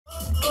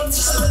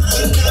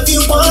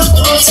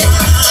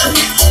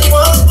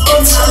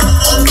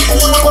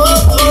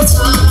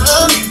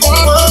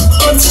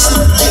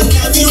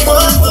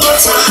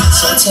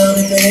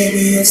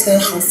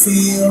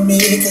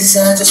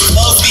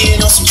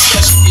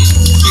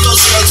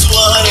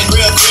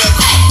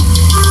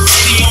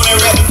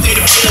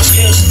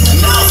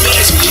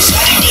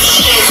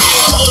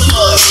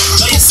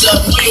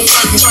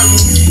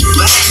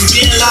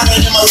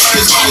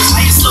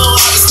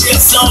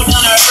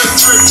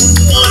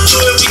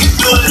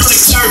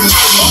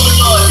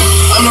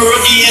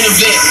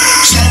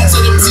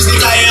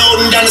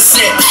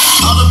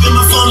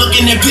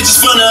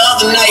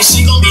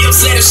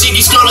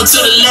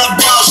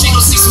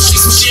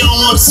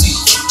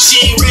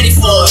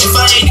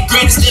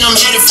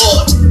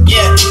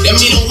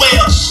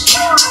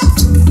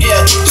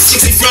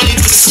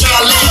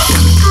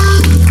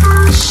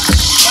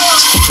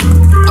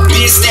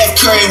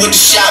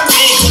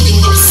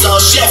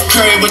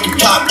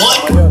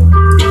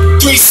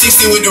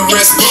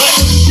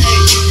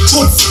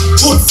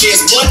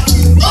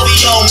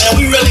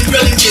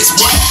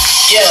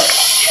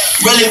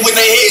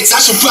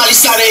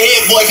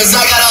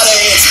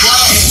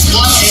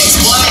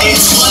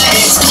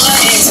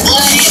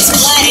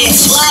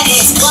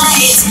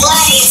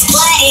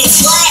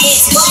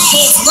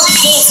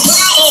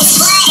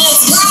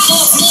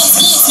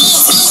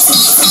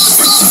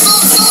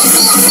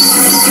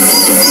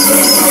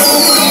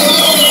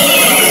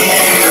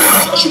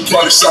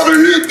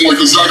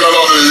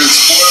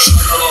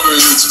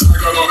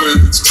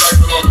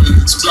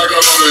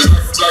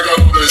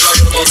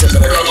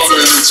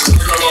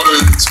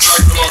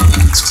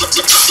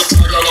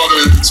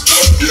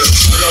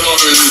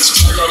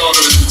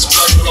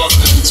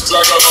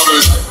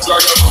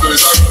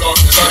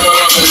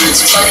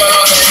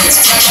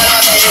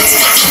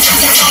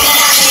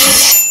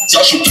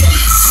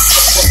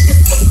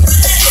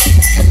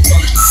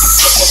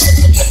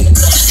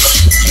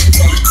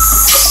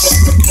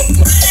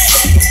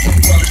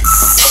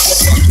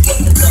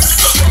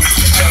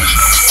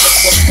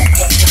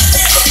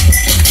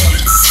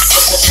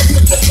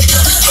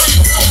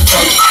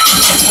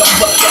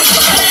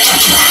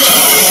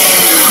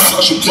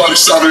Probably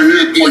stop and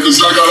hit, boy, cause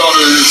I got all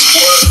the hits,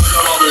 boy. I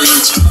got all the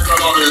hits, I got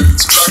all the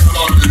hits, I got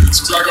all the hits,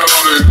 I got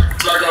all the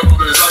hits, I got all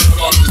the hits,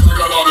 I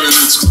got all the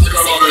hits, I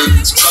got all the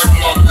hits, I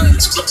got all the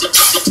hits,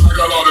 I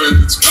got all the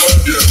hits, boy,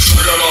 yeah.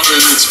 I got all the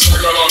hits, I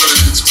got all the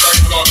hits, I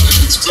got all the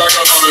hits, I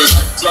got all the hits, I got all the hits,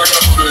 I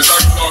got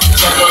all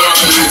the hits, I got all the hits, I got all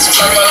the hits,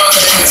 I got all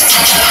the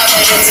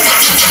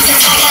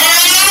hits.